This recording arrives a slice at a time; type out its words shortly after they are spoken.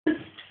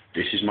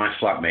This is my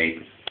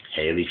flatmate,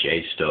 Hayley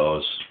J.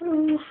 Stores.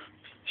 Ooh.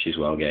 She's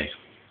well gay.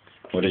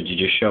 What did you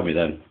just show me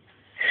then?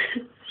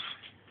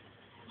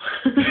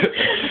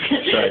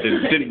 Sorry,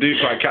 didn't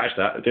quite catch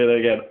that. Do that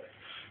again.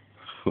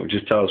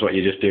 Just tell us what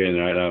you're just doing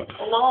right now.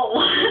 Lol.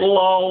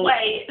 Lol.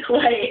 Wait.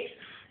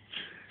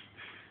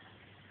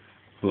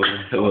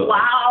 Well,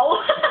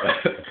 Wow.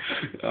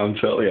 I'm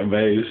totally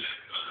amazed.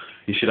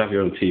 You should have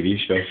your own TV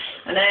show.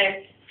 I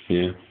know.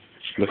 Yeah.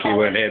 Lucky you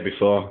weren't here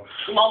before.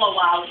 Lola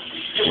wow.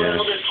 The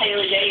world of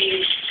Hayley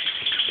Days.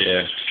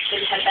 Yeah.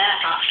 With her bear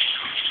hat.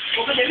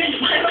 What we're doing?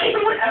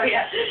 Oh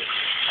yeah.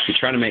 You're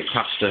trying to make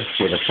pasta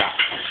with a tap.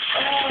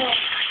 Oh.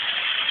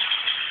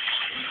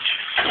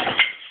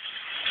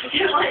 I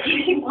don't like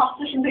using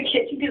plastic in the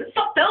kitchen. People,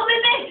 stop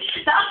filming me!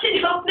 That's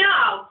enough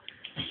now!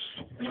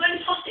 I'm going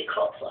to plastic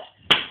cups left.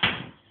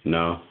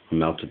 No, I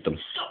melted them.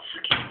 Stop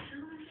fucking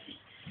filming me.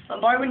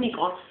 I'm borrowing your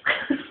glass.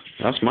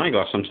 That's my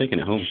glass, I'm taking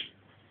it home.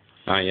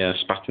 I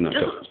spat in that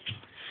cup.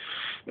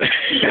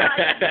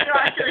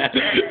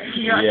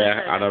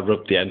 Yeah, and I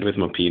rubbed the end with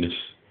my penis.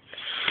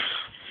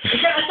 If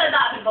you ever said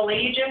that, I'd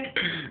believe you.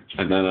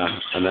 And then I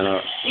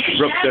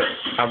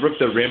rubbed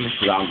the rim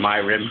around my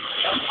rim.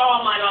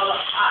 Oh my god,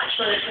 that's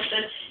actually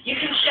disgusting. You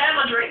can share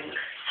my drink.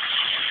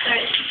 So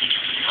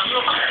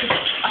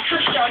I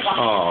trust you on.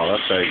 Oh,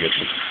 that's very good.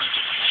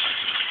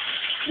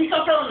 You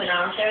stop filming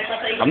now, so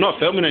I'm not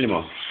filming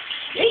anymore.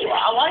 Yeah, you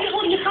are. Why are you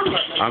holding your camera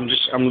at me?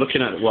 I'm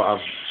looking at what I've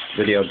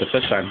videoed the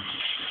first time.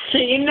 So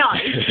you're not?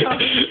 I know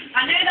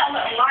that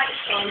little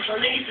light's on, so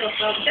I know you still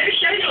film. Don't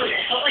show me this,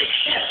 I look like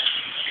shit.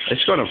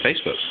 It's going on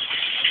Facebook.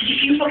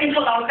 You fucking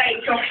put that on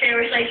Facebook,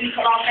 seriously, you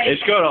put that on Facebook.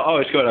 It's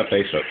going on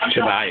Facebook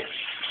tonight.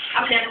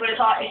 I'm never going to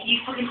talk. If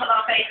you fucking put that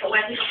on Facebook,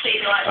 where people see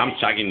you like I'm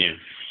tagging you.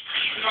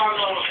 No.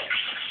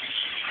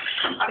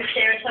 I'd be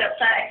seriously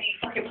upset if you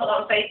fucking put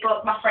that on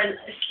Facebook. My friend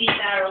Steve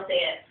there will see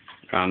it.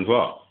 And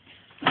what?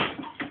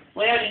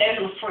 Well, I already know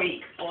I'm a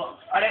freak, but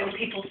I don't want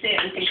people to see it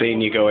and think...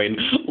 Seeing you going,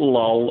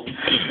 lol.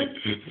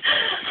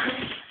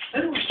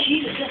 Oh,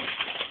 Jesus.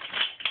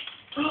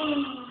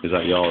 Is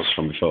that yours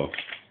from before?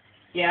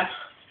 Yeah.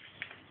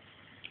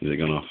 Is it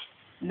gone off?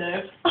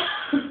 No.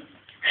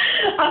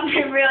 I've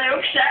been really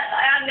upset that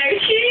I had no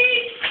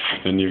cheese.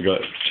 And you've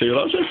got 2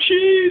 lots of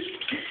cheese.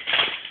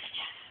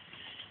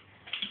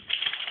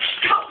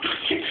 Stop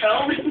fucking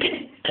filming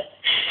me.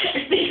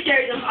 If this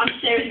goes up, I'm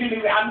seriously going to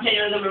be, I'm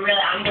genuinely going to be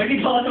really angry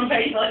because I'm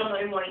Facebook. I'm not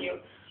even wanting you.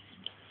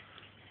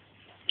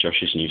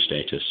 Josh's new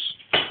status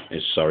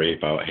is sorry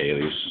about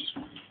Hayley's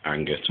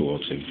anger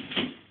towards him.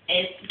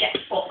 Is get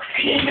fucked.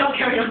 It's not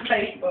going on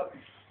Facebook.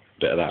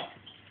 Bit of that.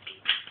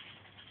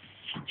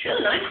 It's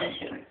really nice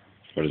this one.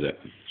 What is it?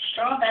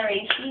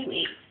 Strawberry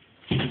kiwi.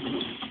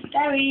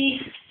 Berry.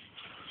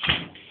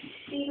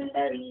 Steven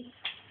berry.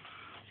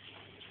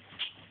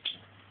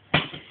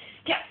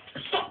 Yeah,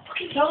 stop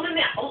fucking filming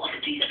me. I look like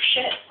a piece of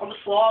shit on the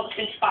floor that's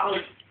been spat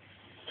on.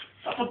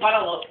 That's a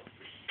bad look.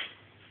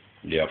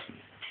 Yep.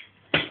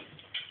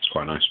 It's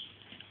quite nice.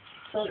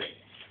 So,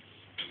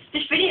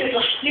 this video is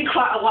lasting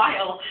quite a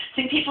while. I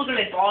think people are going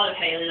to be bored of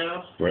Hayley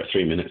now. We're at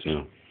 3 minutes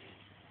now.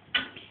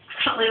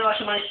 I can't believe I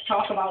actually managed to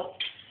talk about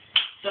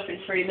stuff in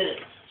 3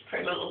 minutes. It's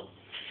pretty mental.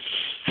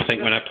 I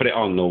think when I put it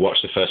on, they'll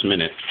watch the first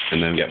minute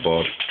and then get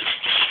bored.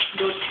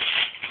 Good.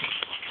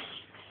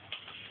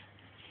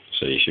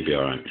 So you should be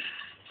alright.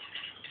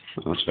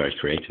 Oh, that's very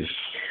creative.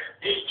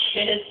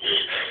 Cheers.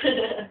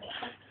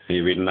 Are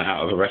you reading that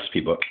out of a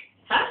recipe book?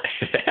 Huh?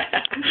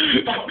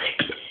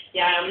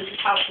 Yeah, this is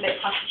how to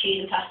make pasta,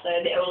 cheese and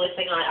pesto, the only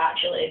thing I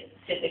actually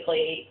physically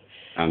eat.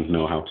 And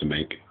know how to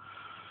make.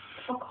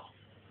 Fuck off.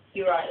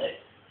 You're right though.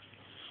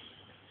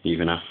 You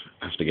even have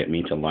to get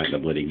me to light the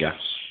bloody gas.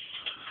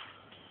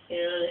 Yeah,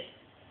 really.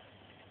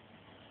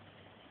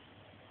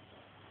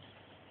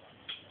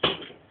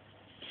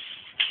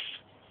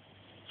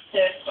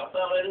 Stop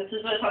filming. This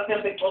is what it's like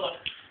a big brother.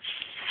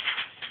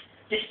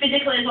 This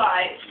physically is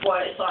like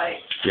what it's like.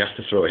 You have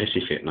to throw a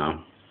hissy fit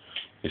now.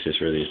 Is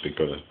this really his big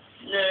brother?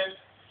 No.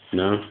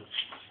 No? Do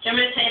you want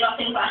me to tell you about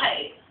things I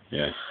hate?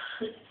 Yeah.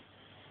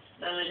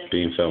 No, I don't.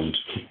 Being filmed.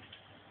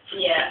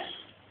 Yeah.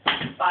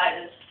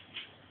 Spiders.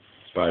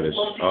 Spiders.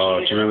 Lumpy Oh,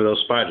 do tuna. you remember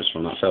those spiders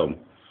from that film?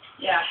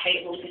 Yeah, I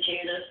hate lumpy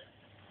tuna.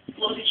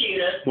 Lumpy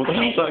tuna. What the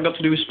hell's that got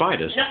to do with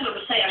spiders? That's what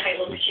I'm saying, I hate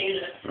lumpy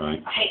tuna.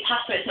 Right. I hate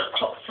pasta, it's not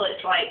cooked till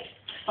it's like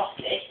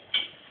frosty.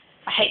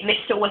 I hate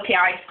Mr. Whippy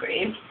ice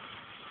cream.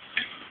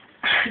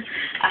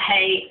 I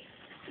hate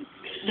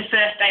the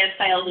first day of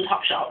sales in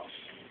Top Shops.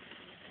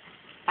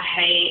 I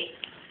hate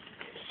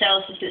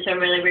sales assistants who are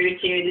really rude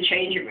to you in the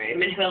changing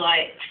room and who are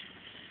like,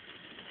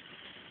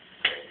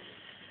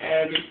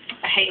 I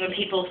hate when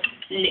people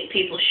nick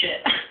people's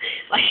shit,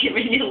 like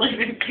when you live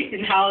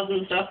in houses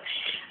and stuff.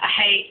 I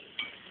hate...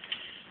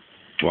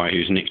 Why,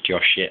 who's nicked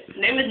your shit?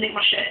 No one's nicked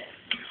my shit.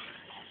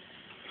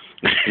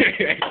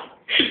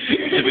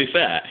 To be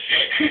fair,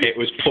 it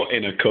was put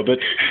in a cupboard.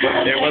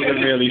 It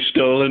wasn't really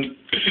stolen.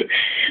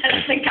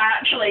 I think I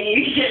actually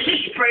used it to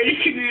spray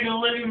the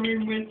communal living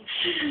room with,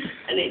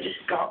 and it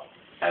just got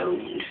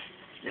owned.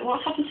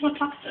 What's happened to my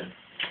pasta?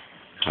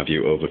 Have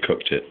you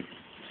overcooked it?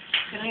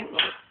 fucking hate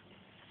one.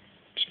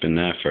 It's been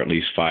there for at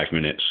least 5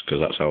 minutes, because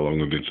that's how long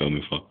we've been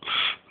filming for.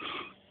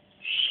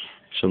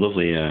 It's a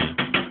lovely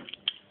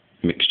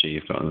mixture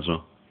you've got as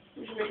well.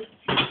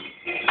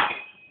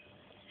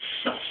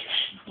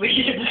 We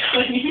should have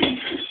cleaned.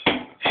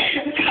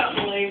 I can't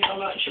believe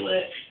I'm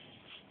actually...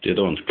 The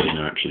other one's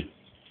cleaner, actually.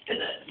 Is it?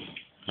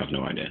 I have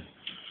no idea.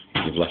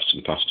 You've left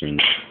some pasta in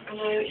there. I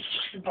know, it's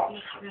just the bottom, I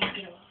can't remember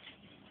it all.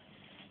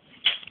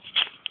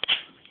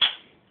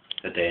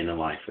 A day in the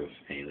life of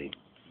Hayley.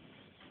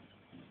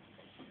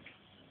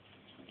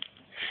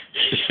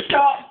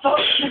 Stop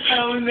fucking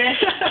filming me.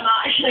 I'm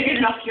actually going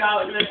to knock you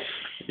out in a minute.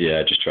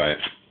 Yeah, just try it.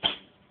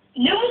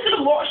 No one's going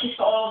to watch this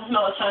for all this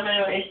amount of time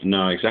anyway.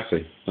 No,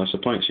 exactly. That's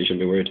the point, so you shouldn't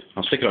be worried.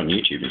 I'll stick it on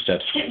YouTube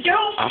instead.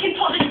 Don't fucking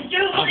put this...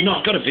 I've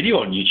not got a video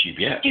on YouTube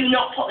yet. Do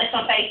not put this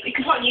on Facebook. You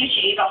can put it on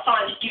YouTube, that's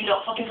fine, just do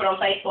not fucking put it on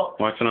Facebook.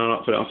 Why can I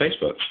not put it on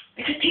Facebook?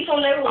 Because people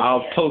know...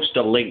 I'll post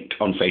a link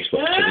on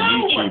Facebook to the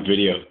YouTube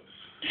video.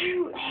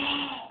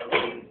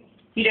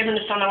 You don't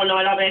understand how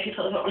annoyed I'll be if you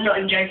put this on. I'm not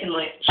even joking,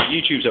 like... So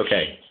YouTube's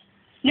okay?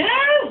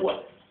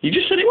 No! You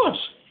just said it was.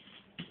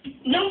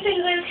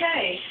 Nothing's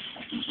okay.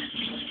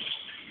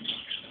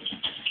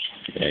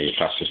 Yeah, your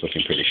pasta's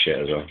looking pretty shit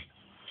as well.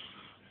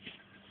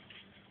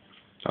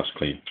 That's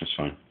clean, that's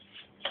fine.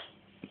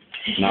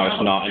 No,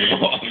 it's not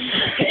anymore.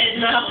 It is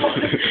now.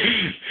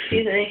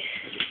 Excuse me.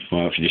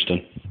 What have you just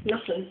done?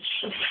 Nothing.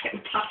 I'm just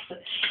getting pasta.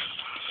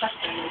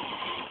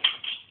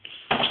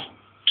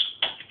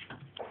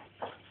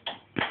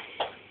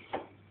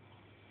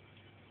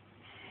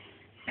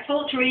 I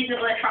looked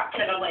reasonably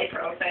attractive on my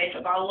pro face,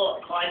 but I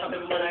look like I've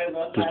been run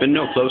over. There's been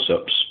no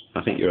close-ups.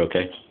 I think you're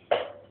okay.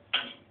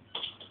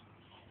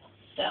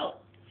 Still.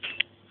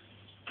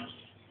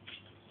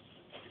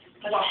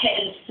 I got hit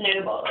in a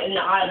snowball, in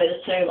the eye with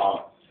a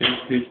snowball.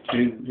 Who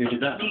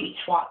did that? You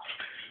twat.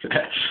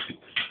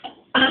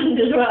 And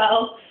as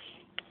well,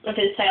 I've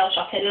been sales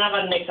shopping and I've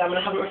had an exam and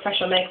I haven't refreshed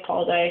my makeup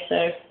all day, so...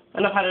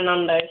 And I've had a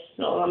Nando's.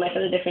 Not that makes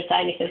a difference to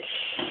anything.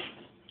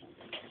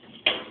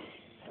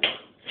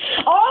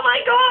 Oh my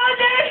god!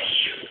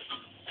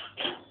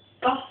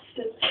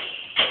 Bastard.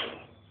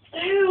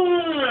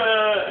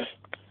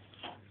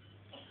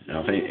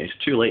 I think it's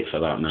too late for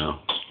that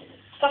now.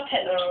 Stop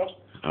it now.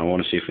 I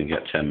want to see if we can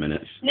get 10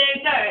 minutes. No,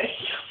 don't.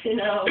 Stop it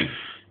now.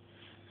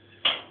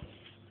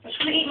 I just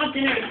want to eat my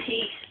dinner in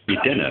peace.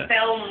 Your dinner?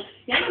 Filmed.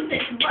 Yeah,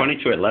 it's 20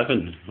 to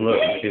 11. Look,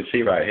 you can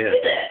see right here.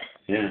 Is it?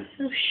 Yeah.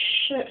 Oh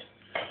shit.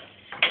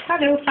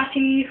 Hello,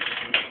 fatty.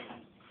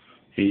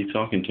 Who are you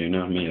talking to?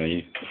 Not me, are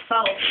you?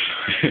 Myself.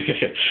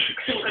 Because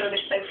I'm going to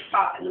be so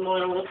fat in the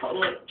morning. I'm going to put on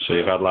like... So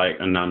you've had like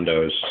a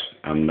Nando's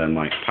and then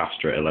like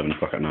pasta at 11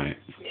 o'clock at night?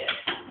 Yeah.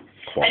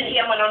 Quality. And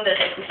yeah, my Nando's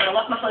because I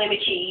left my honey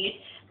with cheese.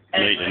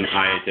 No, you didn't.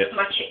 I ate it.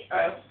 My cheese.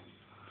 Oh.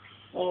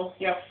 Well,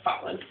 you're a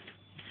fat one.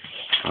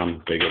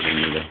 I'm bigger than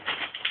you then.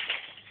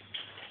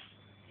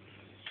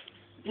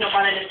 Not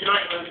by the end of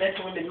tonight, though. This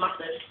one would be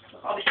massive.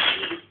 Obviously,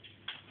 cheese.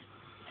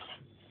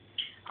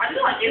 I don't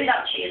know what I do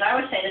without cheese. I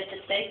always say this to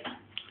Steve.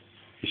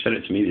 You said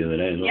it to me the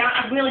other day as well. Yeah,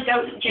 I really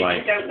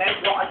genuinely don't know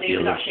what I do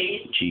without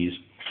cheese. Cheese.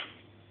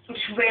 I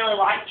just really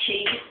like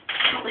cheese.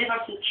 I can't believe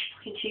I've some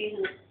fucking cheese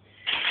in it.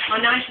 My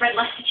nice red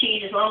Leicester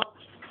cheese as well.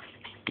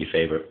 Your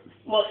favourite?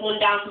 Well, it's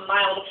one down from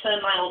mild. I prefer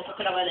mild if I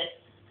could have any.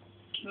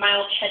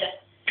 Mild cheddar.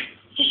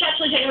 It's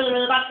actually getting really,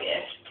 really bad for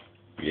you.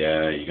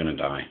 Yeah, you're gonna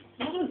die.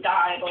 I'm not gonna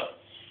die, but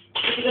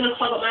is it gonna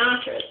clog up my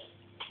arteries?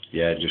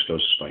 Yeah, it just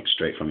goes like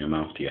straight from your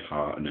mouth to your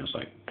heart, and it's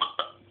like.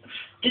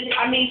 Does it?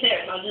 I mean,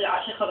 serious. Does it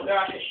actually clog up your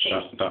arteries?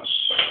 Cheese. That's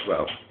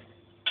well.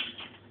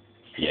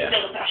 Yeah.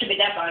 I should be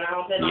dead by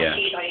now. Then Yeah.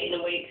 cheese I eat in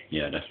a week.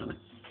 Yeah, definitely.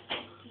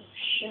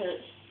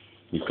 Shit.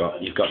 You've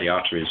got the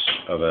arteries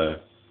of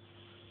a.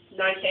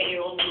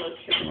 98-year-old woman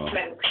who Well,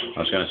 smokes. I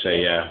was gonna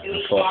say a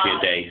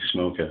 40-a-day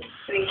smoker.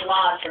 Who eats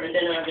lard for a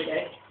dinner every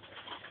day.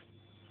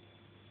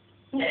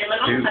 Yeah, my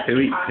mum has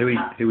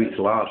Who eats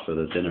lard for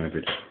the dinner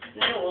every day?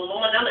 No, well,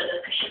 Mum and Nana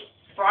does because she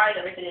fries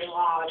everything in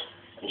lard.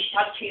 And she's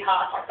had 2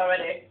 heart attacks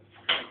already.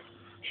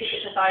 She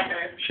sits beside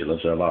her. She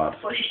loves her lard.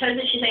 But she says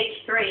that she's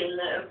 83 in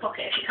the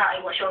pocket. If she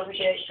can't eat what she wants when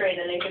she's 83,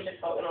 then it gives a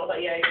fuck. And I was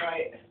like, yeah, you're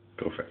right.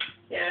 Go for it.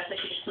 Yeah, so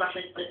she just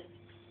smashes the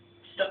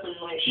stuff and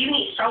like, she even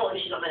eats salt when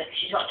she's not there because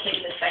she's got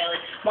kids that's failing.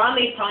 While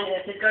me finding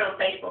this is going on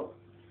Facebook.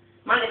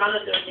 Mandy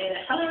Vanda's going to do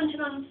this. Hello, Auntie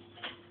Van.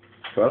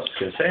 Who else is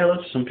going to say hello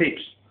to some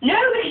peeps? No,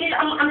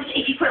 because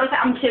if you put it on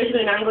that, I'm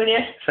seriously going to be angry with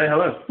you. Say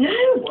hello.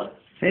 No.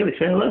 Hayley,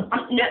 say hello.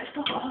 No,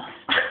 fuck off.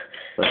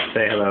 Let's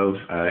say hello.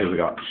 Who we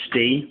got?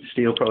 Steve.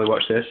 Steve will probably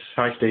watch this.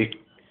 Hi, Steve.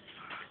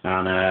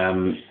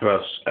 And who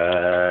else?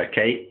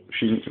 Kate.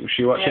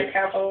 She watch it?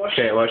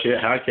 Kate watch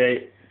it. Hi,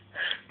 Kate.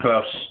 Who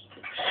else?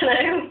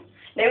 No.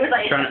 They was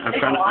like, I'm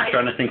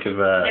trying to think of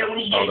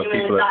all the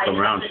people that come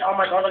around. Oh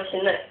my god, I've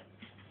seen it.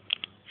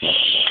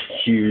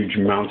 Huge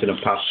mountain of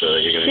pasta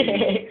that you're going to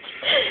eat.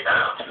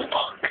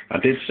 I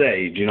did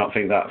say, do you not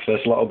think that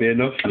first lot will be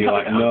enough? And you're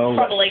like, no,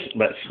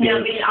 let's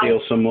steal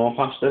some more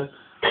pasta.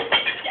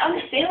 I'm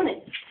just feeling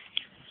it.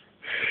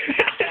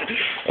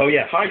 Oh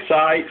yeah, hi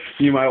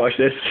Si, you might watch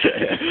this.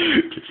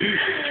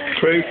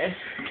 Proof.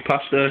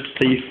 Pasta,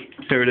 teeth.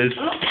 Here it is.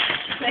 Oh,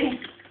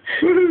 thanks.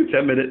 Woohoo!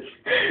 10 minutes.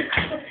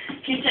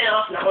 Can you turn it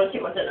off now? I want to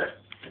see what's in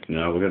it.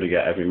 No, we're going to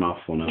get every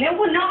mouthful now. No,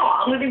 we're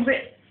not. I'm going to be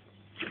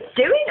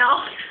do it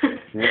off.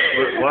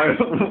 Why?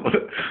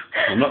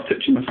 I'm not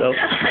touching myself.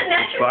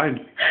 It's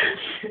fine.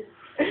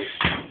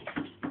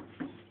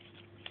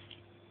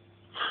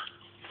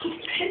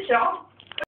 Piss off.